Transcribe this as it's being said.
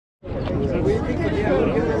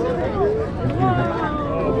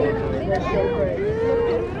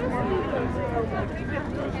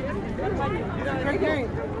Great Dane.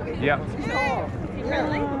 Yeah. He's tall.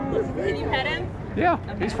 Friendly? Can you pet him? Yeah,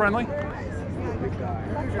 he's friendly. He's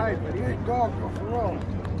tight, but he ain't dog for real.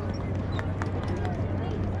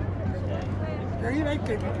 Yeah, he ain't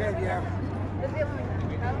taking care of you.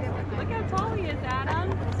 Look how tall he is, Adam.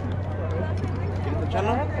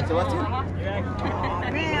 Channel? Sebastian? Oh,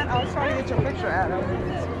 man, I was trying to get your picture, Adam.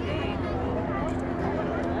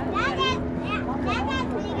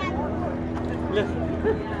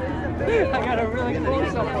 I got a really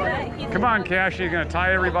close up on it. Come on, Cash, you're gonna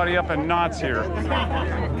tie everybody up in knots here. Guys,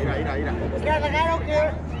 like, I don't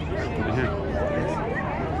care.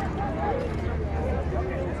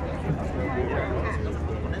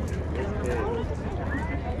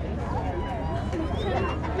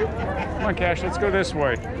 Come on, Cash, let's go this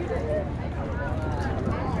way.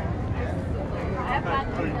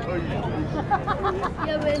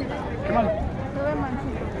 Come on.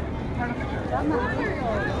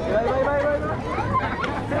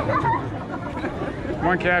 Come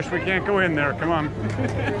on, Cash, we can't go in there. Come on.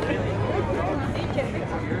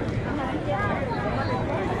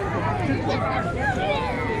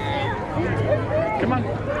 Come on.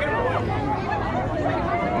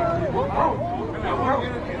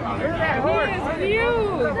 He is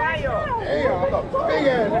huge. Hey, I'm a big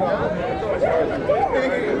ass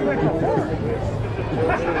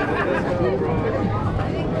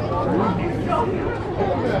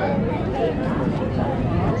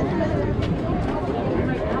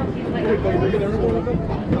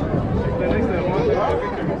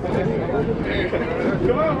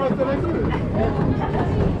Come on, what's the next one?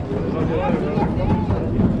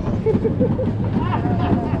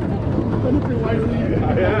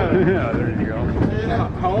 Yeah, there you go.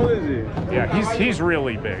 How old is he? Yeah, he's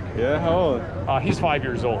really big. Yeah, how old? He's 5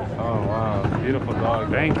 years old. Oh wow, beautiful dog.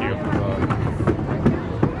 Thank you.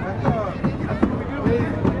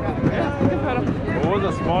 What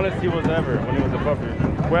was the smallest he was ever when he was a puppy?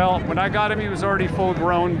 Well, when I got him, he was already full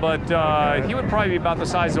grown, but he would probably be about the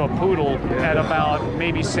size of a poodle at about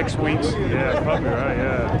maybe 6 weeks. Yeah, puppy, right?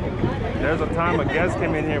 Yeah. There's a time a guest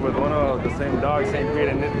came in here with one of the same dog, same breed,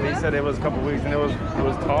 and they said it was a couple weeks, and it was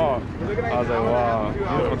tall. I was like, wow,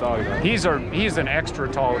 beautiful dog. Though. He's an extra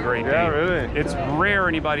tall Great Dane. Yeah, really. It's rare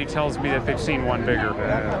anybody tells me that they've seen one bigger.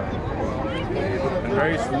 Yeah. And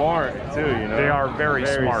very smart too, you know. They are very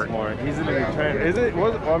smart. Easily trained. Is it?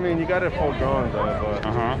 Well, I mean, you got it full grown though.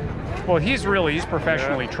 But Well, he's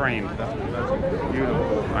professionally trained. That's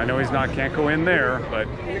beautiful. I know he's not, can't go in there, but.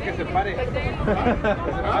 I'll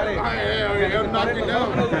knock you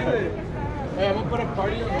down. Hey, I'm gonna put a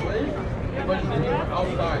party on the way, but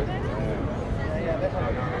outside.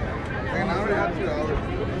 And I already have $2.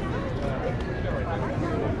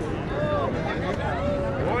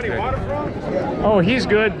 Any water from? Oh, he's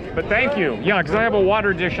good, but thank you. Yeah, because I have a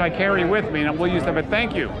water dish I carry with me, and we'll use that. But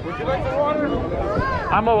thank you. Would you like some water?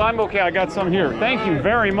 I'm okay. I got some here. Thank you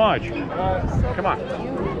very much. Come on.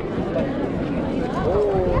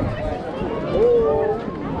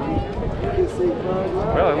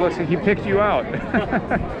 Well, it looks like he picked you out.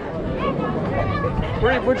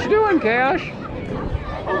 What you doing, Cash?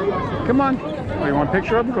 Come on. Oh, you want a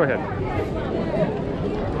picture of him? Go ahead.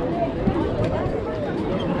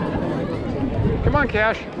 Come on,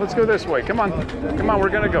 Cash. Let's go this way. Come on. Come on, we're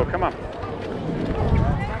going to go. Come on.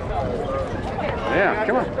 Yeah,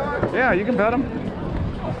 come on. Yeah, you can pet him.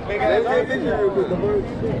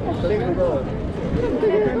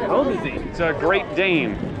 How old is he? It's a Great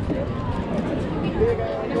Dane.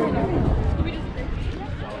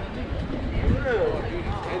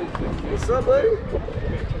 What's up, buddy?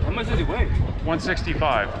 How much does he weigh?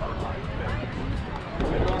 165.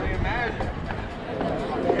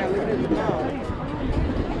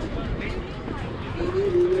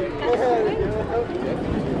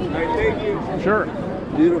 Thank you. Sure.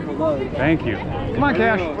 Beautiful dog. Thank you. Come on,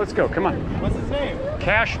 Cash. Let's go. Come on. What's his name?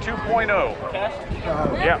 Cash 2.0. Cash?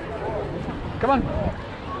 Yeah. Come on.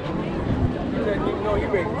 No, you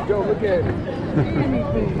ready. Joe, look at it.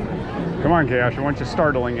 Come on, Cash. I want you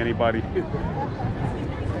startling anybody.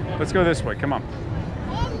 Let's go this way. Come on.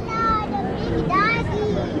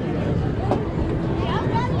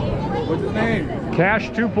 What's his name? Cash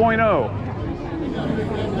 2.0.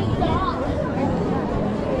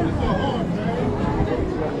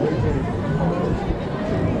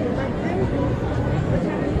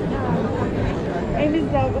 Amy's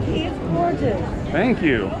dog, he is gorgeous. Thank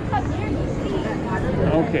you.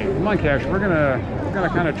 Okay, come on, Cash. We're gonna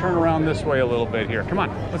kind of turn around this way a little bit here. Come on,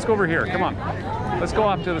 let's go over here. Come on, let's go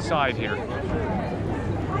off to the side here.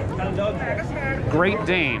 Great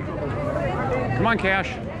Dane. Come on,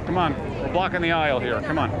 Cash. Come on. We're blocking the aisle here.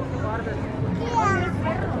 Come on.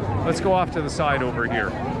 Let's go off to the side over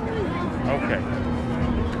here. Okay.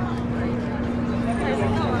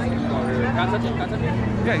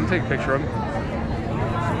 Yeah, you can take a picture of him.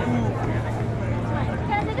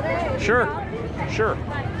 Sure. Sure.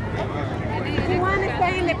 You want to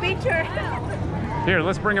stay in the picture? Here,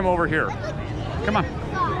 let's bring him over here. Come on.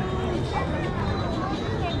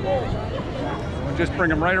 We'll just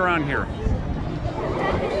bring him right around here.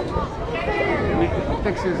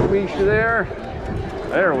 Fix his leash there.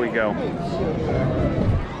 There we go.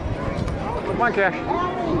 Come on, Cash.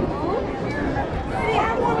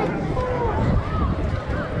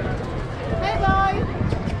 Hey, boy.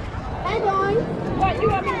 Hey, boy. What, you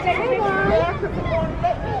want me to take a picture? Hey,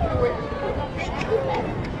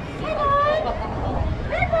 boy.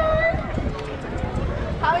 Hey, boy.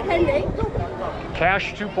 How attending?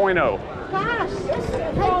 Cash 2.0. Gosh.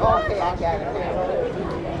 Hey, boy.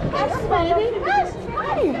 That's baby.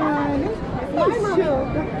 Hi, honey. Hi,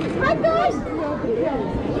 Hi, guys.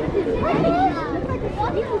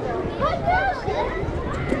 Hi, guys.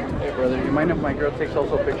 Hey, brother, you mind if my girl takes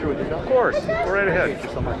also a picture with you? Of course. Go right ahead. Thank you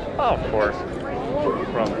so much. Oh, of course. No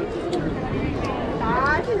problem.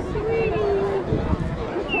 Gosh, sweetie.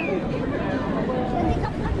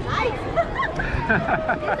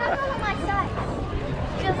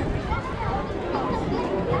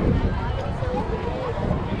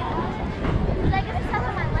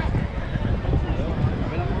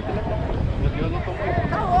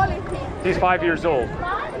 How old is he? He's 5 years old.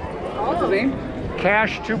 What's his name?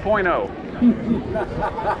 Cash 2.0.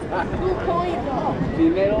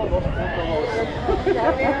 Female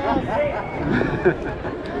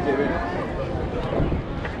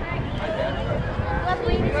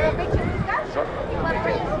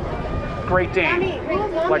Great Dane.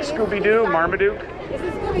 Like Scooby-Doo, Marmaduke. This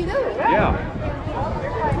is Scooby-Doo, right? Yeah.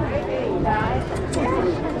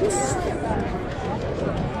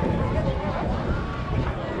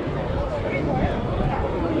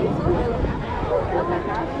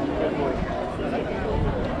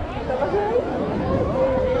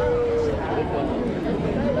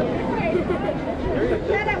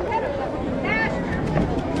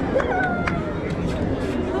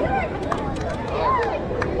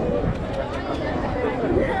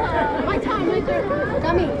 My time, my turn.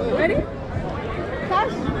 Dummy, ready?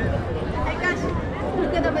 Gosh. Hey, gosh.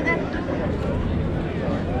 Look at over there.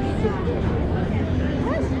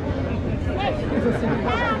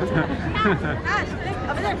 Gosh,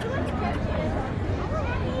 over there.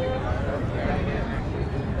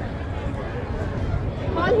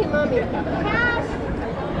 Call him, mommy. Cash.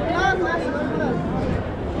 Close, mommy. Close.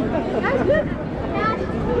 Cash, good. Cash,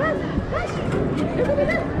 good. Cash. Look over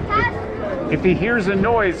there. Cash. If he hears a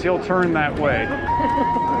noise, he'll turn that way.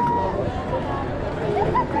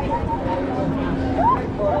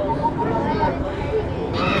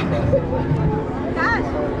 Cash.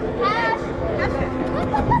 Cash. Cash.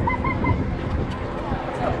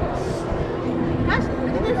 Cash,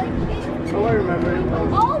 look at this. Oh, I remember.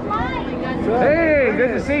 Oh my. Hey, good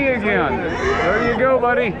to see you again. There you go,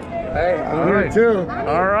 buddy. Hey, I'm All here right. too.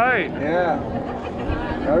 All right. Yeah.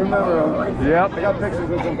 I remember him. Yep. I got pictures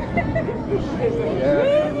with him. Yeah.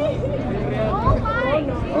 Oh my.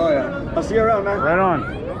 Oh, yeah. I'll see you around, man. Right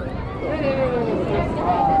on.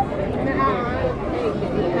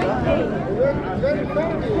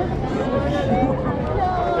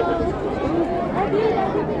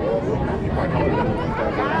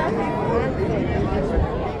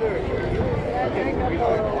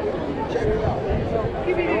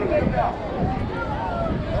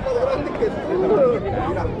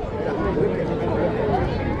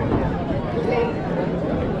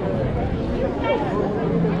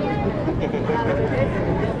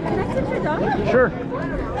 Sure.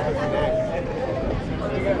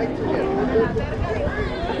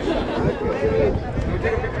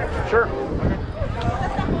 Sure.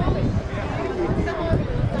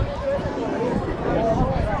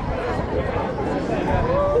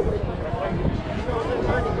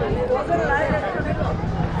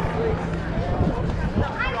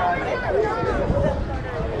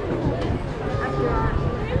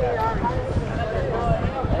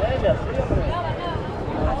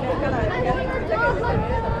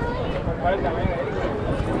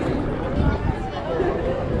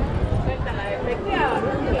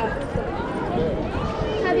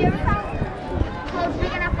 Have you ever found clothes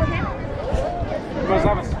big enough for him? You must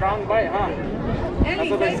have a strong bite, huh? That's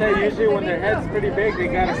what they say. Usually when their head's pretty big, they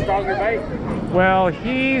got a stronger bite. Well,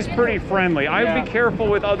 he's pretty friendly. I'd be careful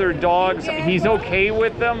with other dogs. He's okay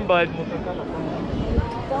with them, but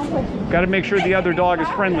Got to make sure the other dog is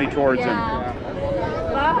friendly towards him. How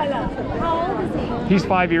old is he? He's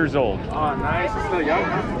 5 years old. Oh, nice. He's still young,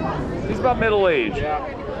 huh? He's about middle age. Yeah.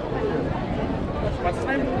 What's his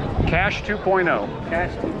name? Cash 2.0.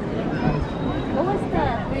 Cash. What was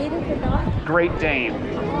the breed of the dog? Great Dane.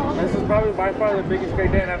 This is probably by far the biggest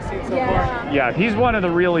Great Dane I've seen so far. Yeah, he's one of the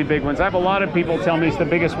really big ones. I have a lot of people tell me it's the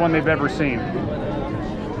biggest one they've ever seen.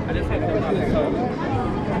 I just had him on his own.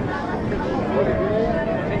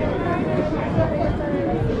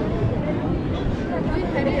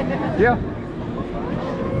 Yeah.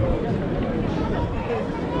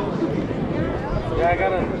 Yeah, I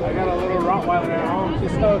got a little Rottweiler at home.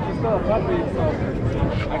 She's still a puppy, so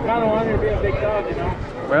I kind of want her to be a big dog, you know.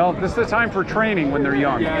 Well, this is the time for training when they're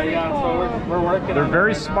young. Yeah. So we're working. They're on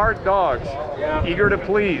very it right now. smart dogs. Yeah. Eager to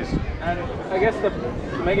please. And I guess to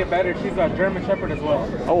make it better, she's a German Shepherd as well.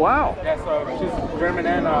 Oh wow. Yeah, so she's German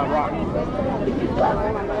and Rock.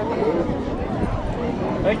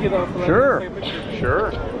 Thank you though. For letting me Sure. take a picture.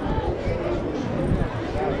 Sure.